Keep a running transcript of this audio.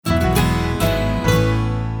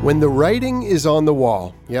When the Writing is on the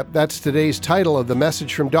Wall. Yep, that's today's title of the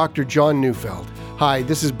message from Dr. John Neufeld. Hi,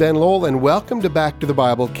 this is Ben Lowell, and welcome to Back to the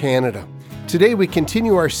Bible Canada. Today we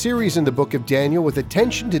continue our series in the book of Daniel with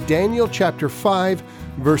attention to Daniel chapter 5,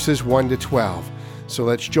 verses 1 to 12. So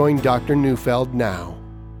let's join Dr. Neufeld now.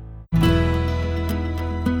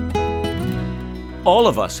 All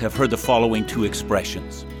of us have heard the following two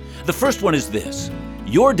expressions. The first one is this: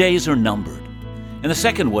 your days are numbered. And the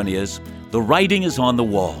second one is, the writing is on the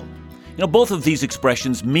wall. Both of these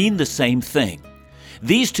expressions mean the same thing.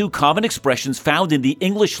 These two common expressions found in the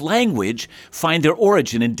English language find their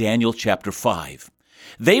origin in Daniel chapter 5.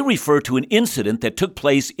 They refer to an incident that took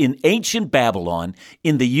place in ancient Babylon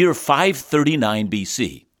in the year 539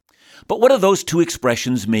 BC. But what do those two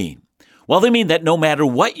expressions mean? Well, they mean that no matter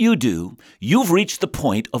what you do, you've reached the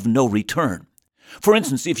point of no return. For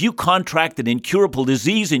instance, if you contract an incurable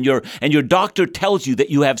disease and your doctor tells you that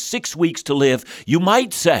you have 6 weeks to live, you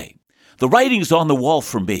might say, the writing's on the wall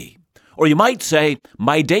for me. Or you might say,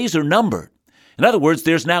 my days are numbered. In other words,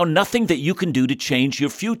 there's now nothing that you can do to change your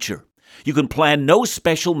future. You can plan no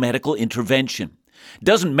special medical intervention.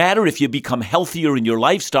 Doesn't matter if you become healthier in your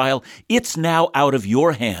lifestyle, it's now out of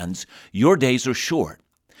your hands. Your days are short.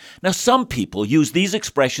 Now, some people use these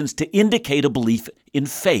expressions to indicate a belief in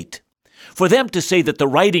fate. For them to say that the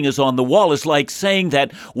writing is on the wall is like saying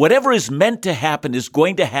that whatever is meant to happen is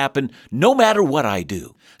going to happen no matter what I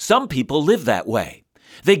do. Some people live that way.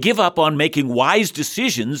 They give up on making wise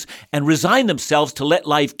decisions and resign themselves to let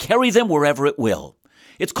life carry them wherever it will.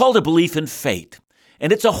 It's called a belief in fate,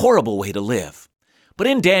 and it's a horrible way to live. But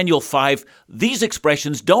in Daniel 5, these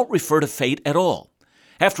expressions don't refer to fate at all.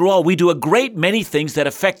 After all, we do a great many things that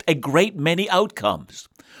affect a great many outcomes.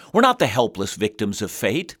 We're not the helpless victims of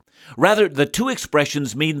fate. Rather, the two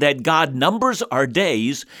expressions mean that God numbers our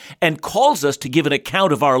days and calls us to give an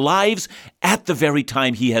account of our lives at the very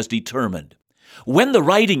time He has determined. When the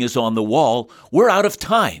writing is on the wall, we're out of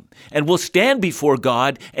time, and we'll stand before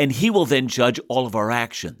God, and He will then judge all of our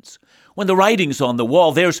actions. When the writing's on the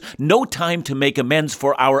wall, there's no time to make amends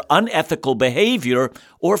for our unethical behavior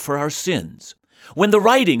or for our sins. When the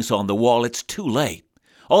writing's on the wall, it's too late.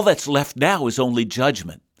 All that's left now is only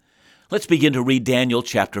judgment. Let's begin to read Daniel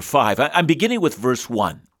chapter 5. I'm beginning with verse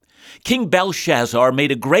 1. King Belshazzar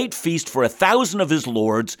made a great feast for 1,000 of his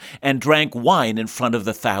lords and drank wine in front of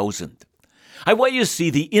the 1,000. I want you to see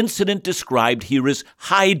the incident described here is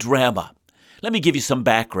high drama. Let me give you some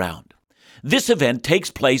background. This event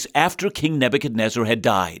takes place after King Nebuchadnezzar had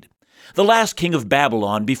died. The last king of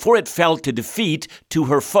Babylon, before it fell to defeat to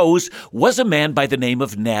her foes, was a man by the name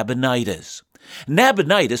of Nabonidus.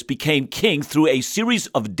 Nabonidus became king through a series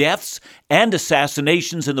of deaths and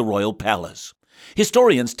assassinations in the royal palace.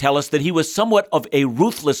 Historians tell us that he was somewhat of a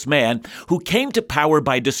ruthless man who came to power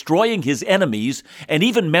by destroying his enemies and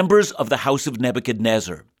even members of the house of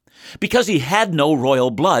Nebuchadnezzar. Because he had no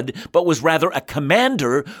royal blood, but was rather a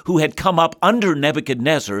commander who had come up under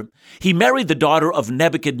Nebuchadnezzar, he married the daughter of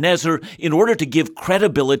Nebuchadnezzar in order to give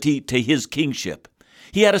credibility to his kingship.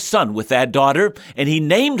 He had a son with that daughter, and he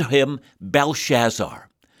named him Belshazzar.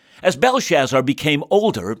 As Belshazzar became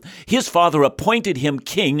older, his father appointed him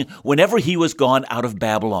king whenever he was gone out of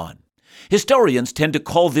Babylon. Historians tend to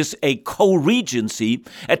call this a co-regency,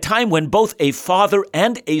 a time when both a father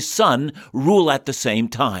and a son rule at the same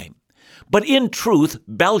time. But in truth,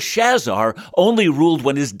 Belshazzar only ruled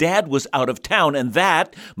when his dad was out of town, and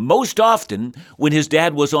that, most often, when his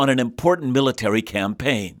dad was on an important military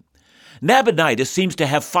campaign. Nabonidus seems to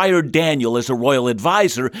have fired Daniel as a royal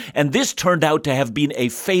advisor, and this turned out to have been a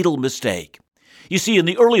fatal mistake. You see, in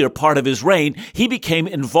the earlier part of his reign, he became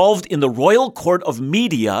involved in the royal court of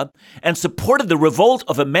Media and supported the revolt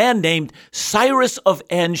of a man named Cyrus of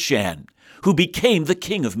Anshan, who became the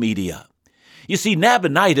king of Media. You see,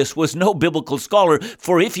 Nabonidus was no biblical scholar,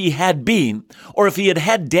 for if he had been, or if he had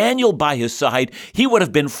had Daniel by his side, he would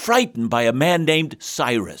have been frightened by a man named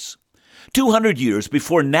Cyrus. 200 years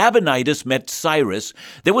before Nabonidus met Cyrus,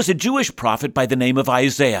 there was a Jewish prophet by the name of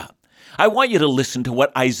Isaiah. I want you to listen to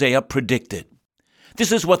what Isaiah predicted.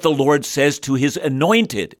 This is what the Lord says to His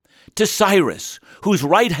anointed, to Cyrus, whose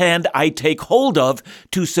right hand I take hold of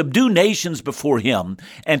to subdue nations before him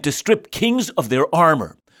and to strip kings of their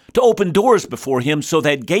armor, to open doors before him so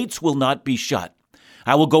that gates will not be shut.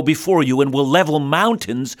 I will go before you and will level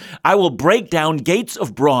mountains. I will break down gates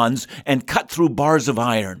of bronze and cut through bars of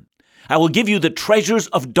iron. I will give you the treasures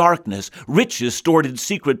of darkness, riches stored in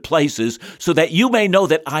secret places, so that you may know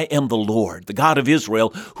that I am the Lord, the God of Israel,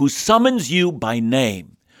 who summons you by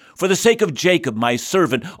name. For the sake of Jacob, my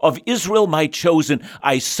servant, of Israel, my chosen,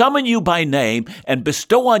 I summon you by name and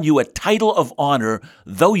bestow on you a title of honor,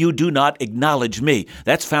 though you do not acknowledge me.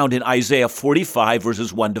 That's found in Isaiah 45,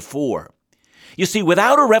 verses 1 to 4. You see,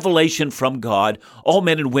 without a revelation from God, all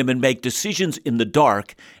men and women make decisions in the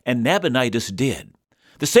dark, and Nabonidus did.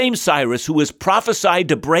 The same Cyrus who was prophesied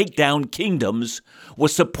to break down kingdoms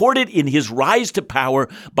was supported in his rise to power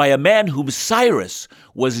by a man whom Cyrus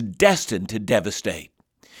was destined to devastate.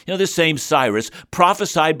 You know, this same Cyrus,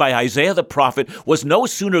 prophesied by Isaiah the prophet, was no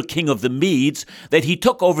sooner king of the Medes that he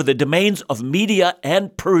took over the domains of Media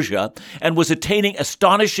and Persia and was attaining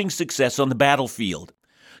astonishing success on the battlefield.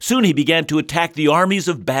 Soon he began to attack the armies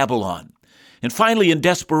of Babylon. And finally, in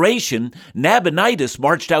desperation, Nabonidus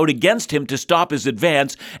marched out against him to stop his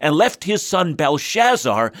advance and left his son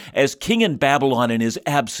Belshazzar as king in Babylon in his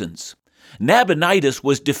absence. Nabonidus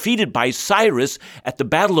was defeated by Cyrus at the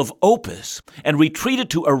Battle of Opis and retreated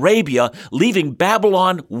to Arabia, leaving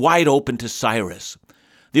Babylon wide open to Cyrus.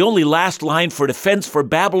 The only last line for defense for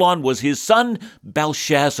Babylon was his son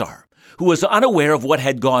Belshazzar, who was unaware of what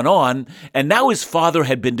had gone on, and now his father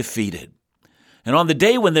had been defeated. And on the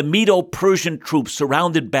day when the Medo-Persian troops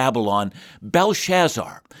surrounded Babylon,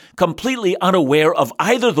 Belshazzar, completely unaware of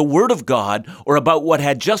either the word of God or about what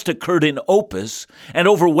had just occurred in Opis, and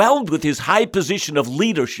overwhelmed with his high position of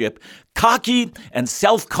leadership, cocky and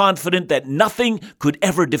self-confident that nothing could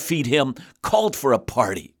ever defeat him, called for a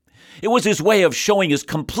party. It was his way of showing his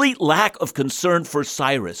complete lack of concern for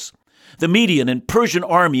Cyrus. The Median and Persian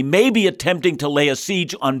army may be attempting to lay a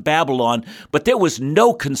siege on Babylon, but there was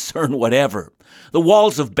no concern whatever. The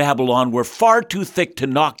walls of Babylon were far too thick to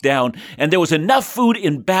knock down, and there was enough food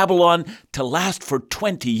in Babylon to last for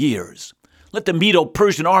 20 years. Let the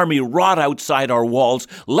Medo-Persian army rot outside our walls.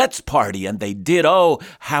 Let's party. And they did. Oh,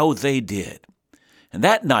 how they did. And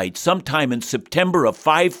that night, sometime in September of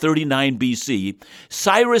 539 BC,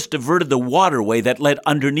 Cyrus diverted the waterway that led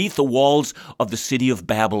underneath the walls of the city of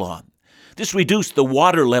Babylon. This reduced the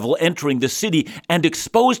water level entering the city and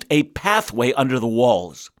exposed a pathway under the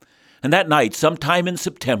walls. And that night, sometime in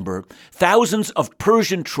September, thousands of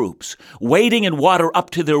Persian troops, wading in water up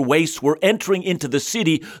to their waists, were entering into the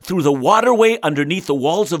city through the waterway underneath the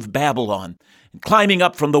walls of Babylon, climbing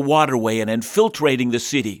up from the waterway and infiltrating the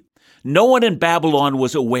city. No one in Babylon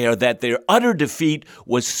was aware that their utter defeat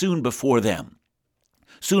was soon before them.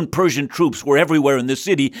 Soon Persian troops were everywhere in the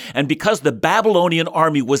city, and because the Babylonian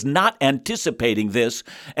army was not anticipating this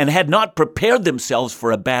and had not prepared themselves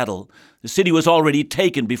for a battle, the city was already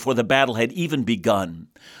taken before the battle had even begun.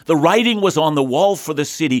 The writing was on the wall for the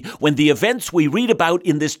city when the events we read about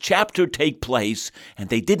in this chapter take place, and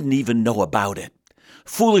they didn't even know about it.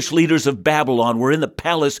 Foolish leaders of Babylon were in the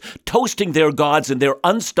palace toasting their gods and their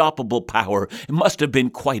unstoppable power. It must have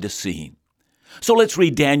been quite a scene. So let's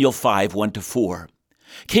read Daniel 5, 1-4.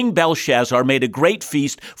 King Belshazzar made a great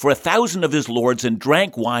feast for 1,000 of his lords and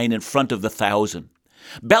drank wine in front of the 1,000.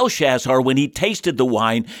 Belshazzar, when he tasted the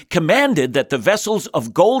wine, commanded that the vessels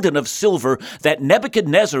of gold and of silver that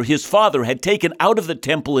Nebuchadnezzar his father had taken out of the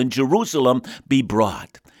temple in Jerusalem be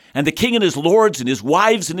brought, and the king and his lords and his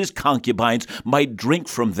wives and his concubines might drink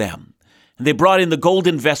from them. And they brought in the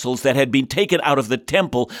golden vessels that had been taken out of the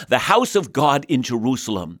temple, the house of God in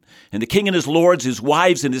Jerusalem. And the king and his lords, his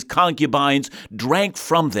wives and his concubines drank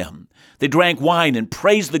from them. They drank wine and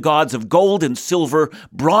praised the gods of gold and silver,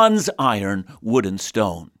 bronze, iron, wood, and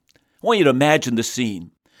stone. I want you to imagine the scene.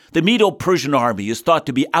 The Medo-Persian army is thought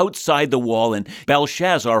to be outside the wall, and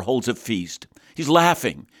Belshazzar holds a feast. He's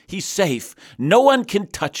laughing. He's safe. No one can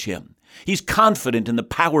touch him. He's confident in the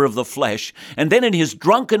power of the flesh, and then in his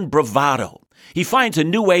drunken bravado, he finds a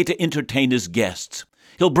new way to entertain his guests.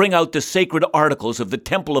 He'll bring out the sacred articles of the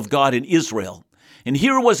temple of God in Israel. And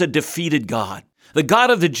here was a defeated God. The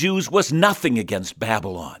God of the Jews was nothing against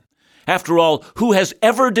Babylon. After all, who has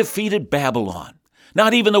ever defeated Babylon?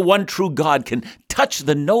 Not even the one true God can touch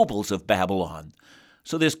the nobles of Babylon.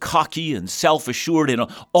 So this cocky and self-assured and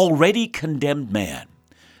already condemned man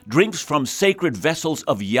drinks from sacred vessels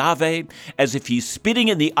of Yahweh as if he's spitting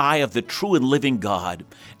in the eye of the true and living God,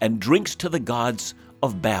 and drinks to the gods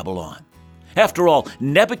of Babylon. After all,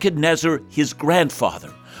 Nebuchadnezzar, his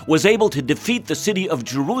grandfather, was able to defeat the city of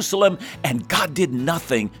Jerusalem, and God did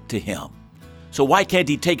nothing to him. So why can't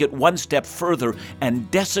he take it one step further and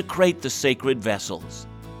desecrate the sacred vessels?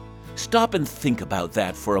 Stop and think about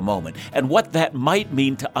that for a moment and what that might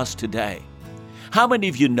mean to us today. How many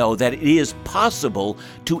of you know that it is possible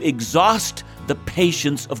to exhaust the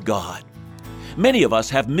patience of God? Many of us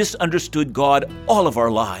have misunderstood God all of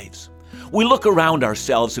our lives. We look around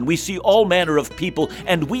ourselves and we see all manner of people,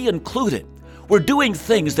 and we included. We're doing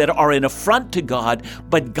things that are an affront to God,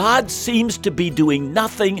 but God seems to be doing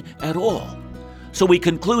nothing at all. So we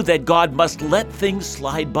conclude that God must let things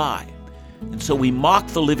slide by. And so we mock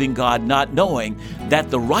the living God, not knowing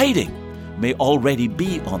that the writing may already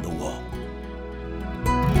be on the wall.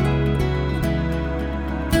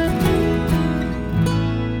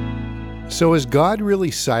 So is God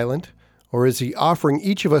really silent? Or is he offering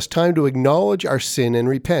each of us time to acknowledge our sin and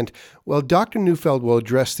repent? Well, Dr. Neufeld will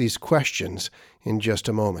address these questions in just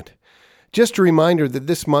a moment. Just a reminder that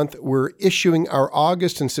this month we're issuing our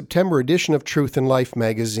August and September edition of Truth and Life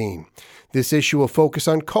magazine. This issue will focus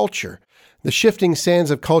on culture. The shifting sands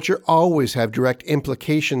of culture always have direct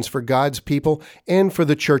implications for God's people and for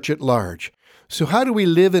the church at large. So how do we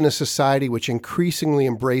live in a society which increasingly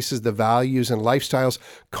embraces the values and lifestyles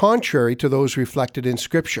contrary to those reflected in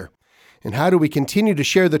Scripture? And how do we continue to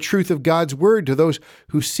share the truth of God's Word to those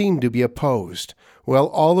who seem to be opposed? Well,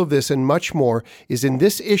 all of this and much more is in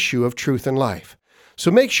this issue of Truth and Life.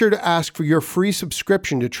 So make sure to ask for your free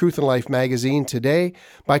subscription to Truth and Life magazine today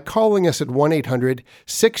by calling us at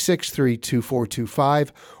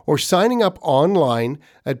 1-800-663-2425 or signing up online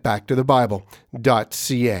at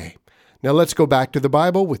backtothebible.ca. Now let's go back to the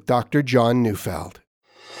Bible with Dr. John Neufeld.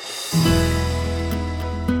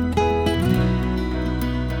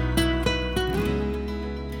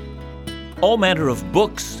 All manner of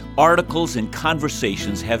books, articles, and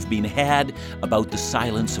conversations have been had about the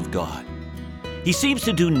silence of God. He seems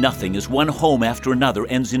to do nothing as one home after another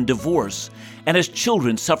ends in divorce, and as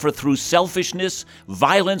children suffer through selfishness,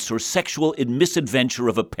 violence, or sexual misadventure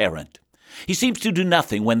of a parent. He seems to do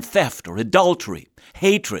nothing when theft or adultery,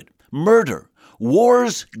 hatred, murder,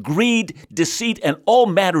 wars, greed, deceit, and all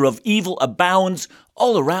manner of evil abounds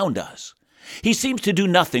all around us. He seems to do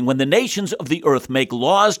nothing when the nations of the earth make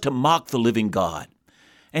laws to mock the living God.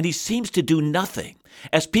 And he seems to do nothing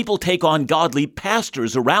as people take on godly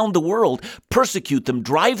pastors around the world, persecute them,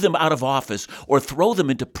 drive them out of office, or throw them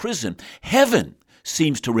into prison. Heaven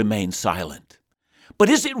seems to remain silent. But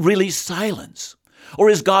is it really silence? Or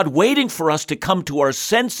is God waiting for us to come to our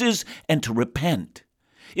senses and to repent?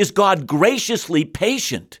 Is God graciously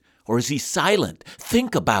patient, or is he silent?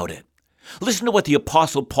 Think about it. Listen to what the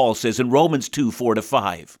Apostle Paul says in Romans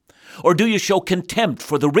 2:4-5. Or do you show contempt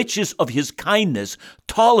for the riches of his kindness,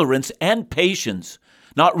 tolerance, and patience,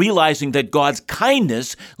 not realizing that God's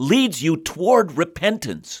kindness leads you toward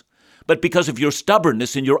repentance? But because of your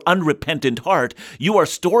stubbornness and your unrepentant heart, you are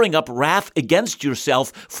storing up wrath against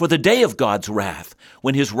yourself for the day of God's wrath,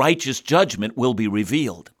 when his righteous judgment will be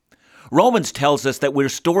revealed. Romans tells us that we're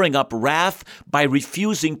storing up wrath by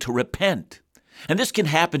refusing to repent. And this can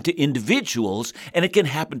happen to individuals, and it can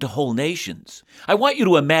happen to whole nations. I want you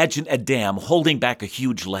to imagine a dam holding back a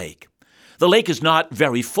huge lake. The lake is not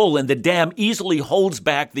very full, and the dam easily holds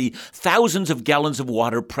back the thousands of gallons of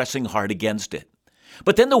water pressing hard against it.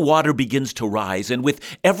 But then the water begins to rise, and with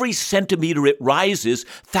every centimeter it rises,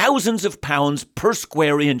 thousands of pounds per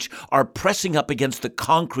square inch are pressing up against the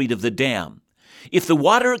concrete of the dam. If the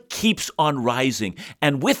water keeps on rising,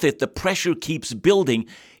 and with it the pressure keeps building,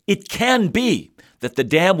 it can be that the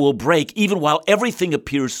dam will break even while everything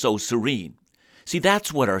appears so serene. See,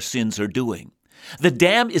 that's what our sins are doing. The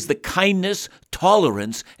dam is the kindness,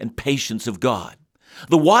 tolerance, and patience of God.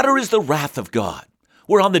 The water is the wrath of God.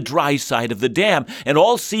 We're on the dry side of the dam, and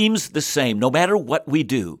all seems the same, no matter what we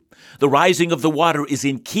do. The rising of the water is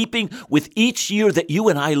in keeping with each year that you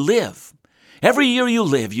and I live. Every year you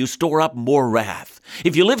live, you store up more wrath.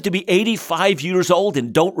 If you live to be 85 years old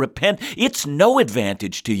and don't repent, it's no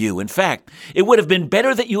advantage to you. In fact, it would have been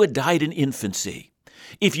better that you had died in infancy.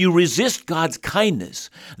 If you resist God's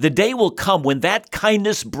kindness, the day will come when that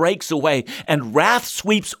kindness breaks away and wrath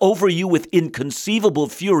sweeps over you with inconceivable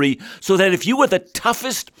fury, so that if you were the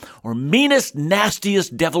toughest or meanest,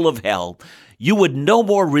 nastiest devil of hell, you would no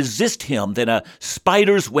more resist him than a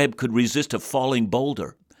spider's web could resist a falling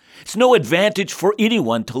boulder. It's no advantage for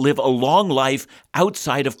anyone to live a long life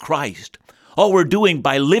outside of Christ. All we're doing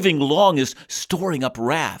by living long is storing up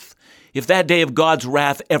wrath. If that day of God's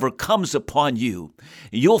wrath ever comes upon you,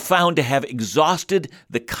 you'll found to have exhausted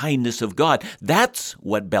the kindness of God. That's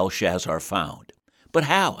what Belshazzar found. But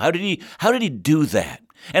how? How did he do that?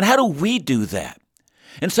 And how do we do that?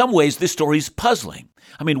 In some ways, this story is puzzling.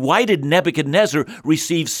 I mean, why did Nebuchadnezzar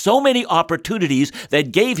receive so many opportunities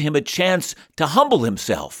that gave him a chance to humble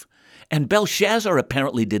himself? And Belshazzar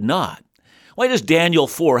apparently did not. Why does Daniel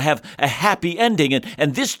 4 have a happy ending,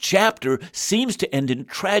 and this chapter seems to end in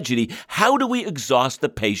tragedy? How do we exhaust the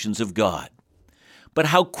patience of God? But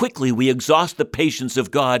how quickly we exhaust the patience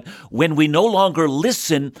of God when we no longer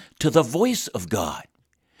listen to the voice of God.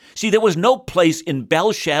 See, there was no place in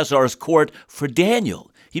Belshazzar's court for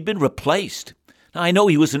Daniel. He'd been replaced. Now, I know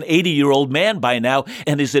he was an 80-year-old man by now,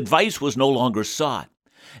 and his advice was no longer sought.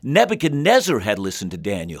 Nebuchadnezzar had listened to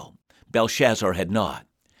Daniel. Belshazzar had not.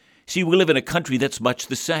 See, we live in a country that's much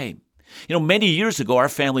the same. Many years ago, our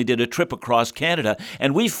family did a trip across Canada,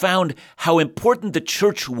 and we found how important the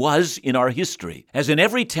church was in our history. As in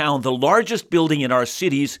every town, the largest building in our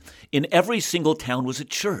cities, in every single town was a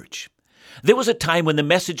church. There was a time when the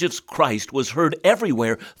message of Christ was heard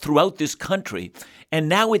everywhere throughout this country, and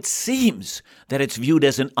now it seems that it's viewed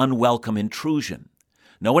as an unwelcome intrusion.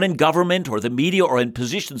 No one in government or the media or in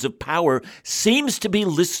positions of power seems to be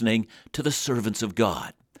listening to the servants of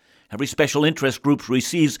God. Every special interest group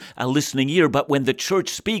receives a listening ear, but when the church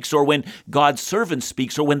speaks or when God's servant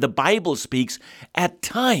speaks or when the Bible speaks, at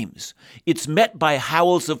times it's met by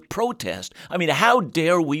howls of protest. How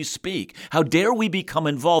dare we speak? How dare we become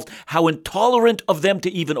involved? How intolerant of them to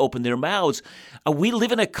even open their mouths. We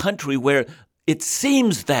live in a country where it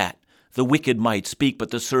seems that the wicked might speak,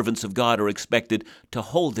 but the servants of God are expected to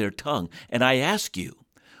hold their tongue. And I ask you,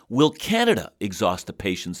 will Canada exhaust the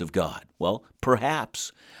patience of God? Well,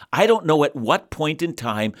 perhaps. I don't know at what point in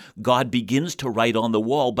time God begins to write on the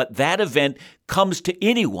wall, but that event comes to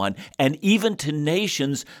anyone and even to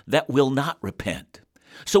nations that will not repent.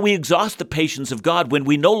 So we exhaust the patience of God when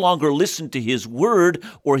we no longer listen to His word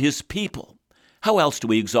or His people. How else do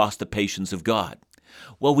we exhaust the patience of God?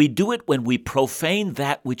 Well, we do it when we profane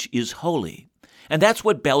that which is holy. And that's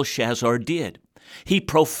what Belshazzar did. He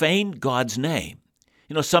profaned God's name.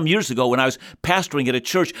 Some years ago when I was pastoring at a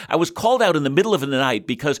church, I was called out in the middle of the night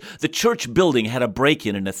because the church building had a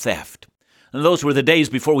break-in and a theft. And those were the days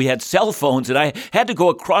before we had cell phones, and I had to go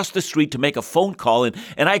across the street to make a phone call. And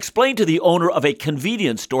I explained to the owner of a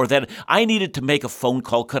convenience store that I needed to make a phone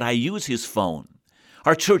call. Could I use his phone?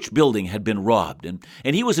 Our church building had been robbed, and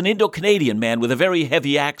he was an Indo-Canadian man with a very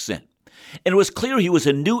heavy accent. And it was clear he was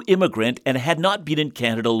a new immigrant and had not been in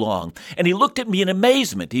Canada long. And he looked at me in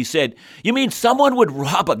amazement. He said, "You mean someone would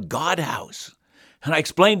rob a God house?" And I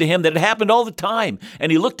explained to him that it happened all the time.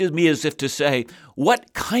 And he looked at me as if to say,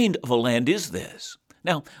 "What kind of a land is this?"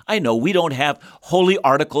 Now, I know we don't have holy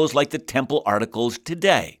articles like the temple articles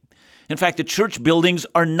today. In fact, the church buildings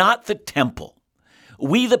are not the temple.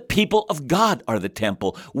 We, the people of God, are the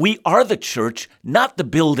temple. We are the church, not the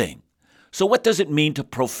building. So what does it mean to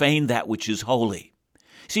profane that which is holy?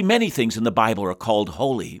 See, many things in the Bible are called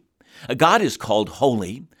holy. God is called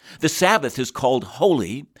holy. The Sabbath is called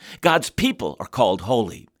holy. God's people are called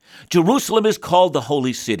holy. Jerusalem is called the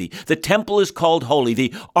holy city. The temple is called holy.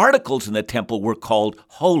 The articles in the temple were called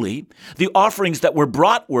holy. The offerings that were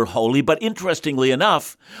brought were holy. But interestingly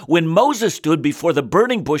enough, when Moses stood before the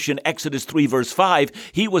burning bush in Exodus 3 verse 5,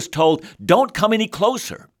 he was told, "Don't come any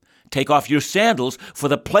closer. Take off your sandals, for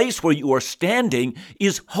the place where you are standing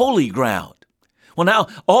is holy ground." Well, now,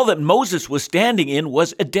 all that Moses was standing in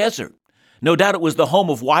was a desert. No doubt it was the home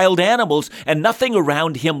of wild animals, and nothing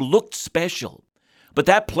around him looked special. But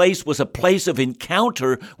that place was a place of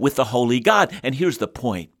encounter with the holy God. And here's the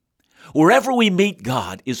point. Wherever we meet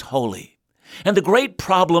God is holy. And the great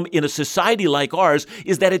problem in a society like ours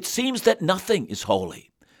is that it seems that nothing is holy.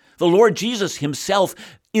 The Lord Jesus himself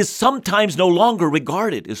is sometimes no longer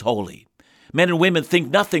regarded as holy. Men and women think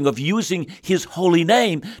nothing of using his holy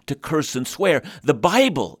name to curse and swear. The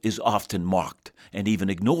Bible is often mocked and even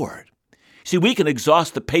ignored. See, we can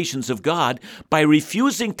exhaust the patience of God by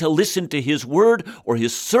refusing to listen to his word or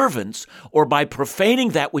his servants, or by profaning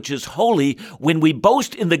that which is holy when we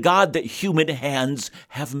boast in the God that human hands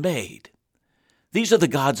have made. These are the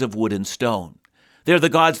gods of wood and stone. They're the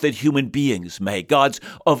gods that human beings make, gods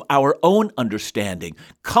of our own understanding,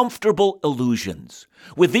 comfortable illusions.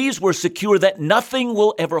 With these, we're secure that nothing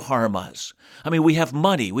will ever harm us. We have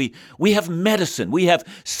money, we have medicine, we have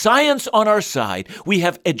science on our side, we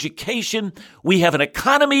have education, we have an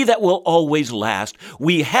economy that will always last.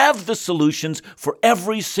 We have the solutions for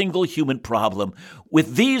every single human problem.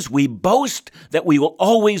 With these, we boast that we will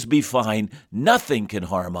always be fine. Nothing can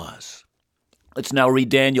harm us. Let's now read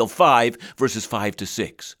Daniel 5, verses 5 to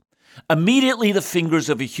 6. Immediately the fingers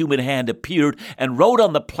of a human hand appeared and wrote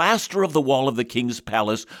on the plaster of the wall of the king's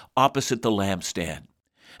palace opposite the lampstand.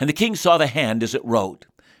 And the king saw the hand as it wrote.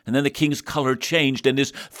 And then the king's color changed, and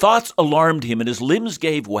his thoughts alarmed him, and his limbs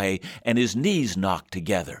gave way, and his knees knocked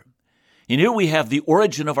together. And here we have the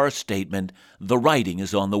origin of our statement, the writing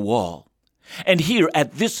is on the wall. And here,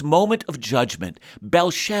 at this moment of judgment,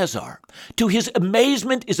 Belshazzar, to his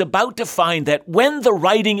amazement, is about to find that when the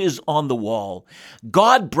writing is on the wall,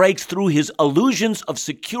 God breaks through his illusions of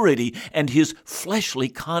security and his fleshly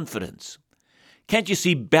confidence. Can't you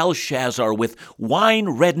see Belshazzar with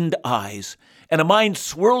wine-reddened eyes and a mind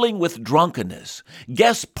swirling with drunkenness,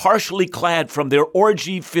 guests partially clad from their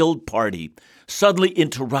orgy-filled party, suddenly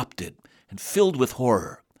interrupted and filled with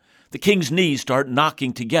horror? The king's knees start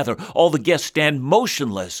knocking together. All the guests stand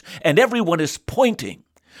motionless, and everyone is pointing.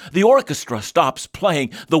 The orchestra stops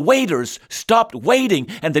playing. The waiters stopped waiting,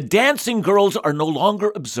 and the dancing girls are no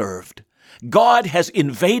longer observed. God has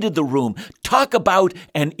invaded the room. Talk about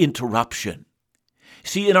an interruption.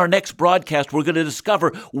 See, in our next broadcast, we're going to discover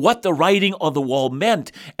what the writing on the wall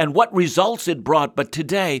meant and what results it brought. But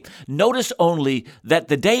today, notice only that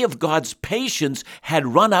the day of God's patience had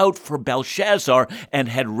run out for Belshazzar and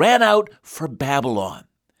had ran out for Babylon.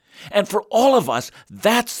 And for all of us,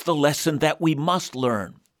 that's the lesson that we must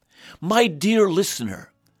learn. My dear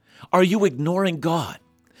listener, are you ignoring God?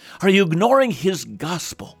 Are you ignoring His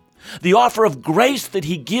gospel, the offer of grace that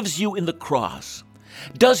He gives you in the cross?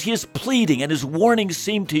 Does His pleading and His warning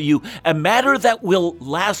seem to you a matter that will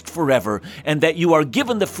last forever and that you are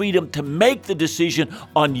given the freedom to make the decision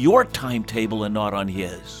on your timetable and not on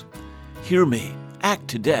His? Hear me. Act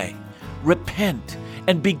today. Repent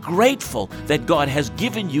and be grateful that God has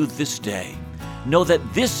given you this day. Know that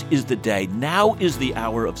this is the day. Now is the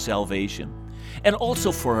hour of salvation. And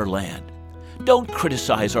also for our land. Don't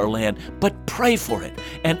criticize our land, but pray for it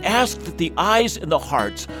and ask that the eyes and the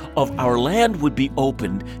hearts of our land would be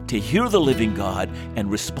opened to hear the living God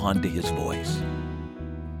and respond to His voice.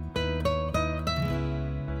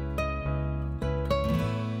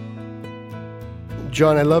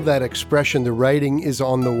 John, I love that expression, the writing is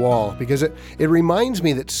on the wall, because it reminds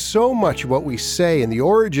me that so much of what we say and the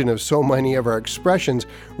origin of so many of our expressions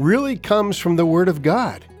really comes from the Word of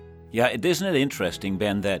God. Yeah, isn't it interesting,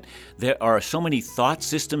 Ben, that there are so many thought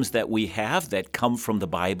systems that we have that come from the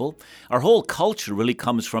Bible? Our whole culture really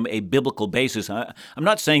comes from a biblical basis. I'm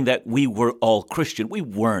not saying that we were all Christian. We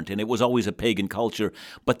weren't, and it was always a pagan culture.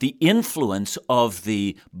 But the influence of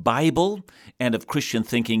the Bible and of Christian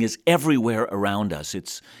thinking is everywhere around us.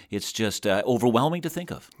 It's just overwhelming to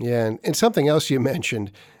think of. Yeah, and something else you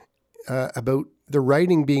mentioned about the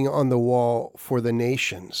writing being on the wall for the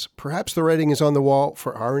nations. Perhaps the writing is on the wall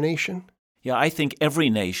for our nation? Yeah, I think every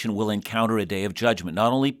nation will encounter a day of judgment,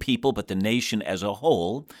 not only people, but the nation as a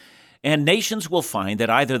whole. And nations will find that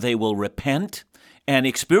either they will repent and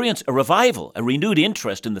experience a revival, a renewed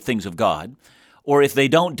interest in the things of God, or if they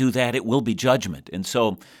don't do that, it will be judgment. And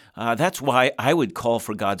so that's why I would call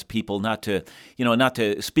for God's people not to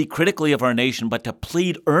speak critically of our nation, but to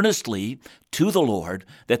plead earnestly to the Lord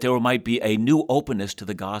that there might be a new openness to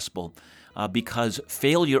the gospel, because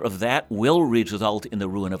failure of that will result in the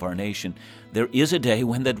ruin of our nation. There is a day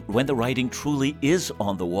when the writing truly is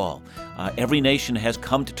on the wall. Every nation has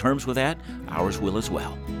come to terms with that. Ours will as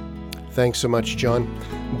well. Thanks so much, John.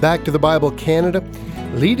 Back to the Bible Canada,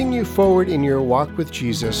 leading you forward in your walk with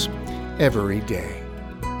Jesus every day.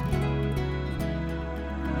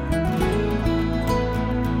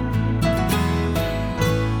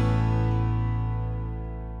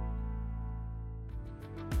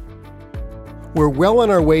 We're well on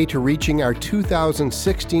our way to reaching our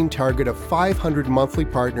 2016 target of 500 monthly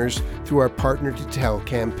partners through our Partner to Tell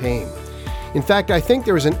campaign. In fact, I think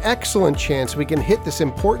there is an excellent chance we can hit this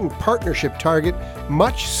important partnership target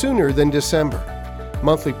much sooner than December.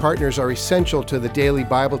 Monthly partners are essential to the daily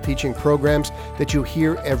Bible teaching programs that you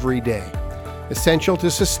hear every day. Essential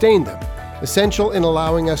to sustain them. Essential in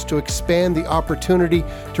allowing us to expand the opportunity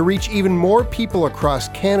to reach even more people across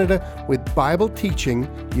Canada with Bible teaching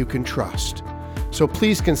you can trust. So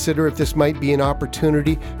please consider if this might be an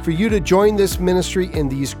opportunity for you to join this ministry in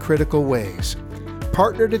these critical ways.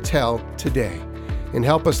 Partner to Tell today and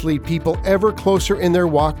help us lead people ever closer in their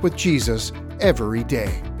walk with Jesus every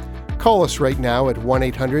day. Call us right now at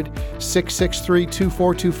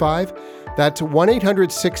 1-800-663-2425. That's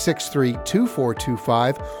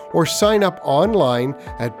 1-800-663-2425, or sign up online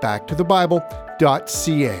at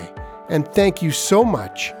backtothebible.ca. And thank you so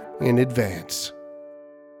much in advance.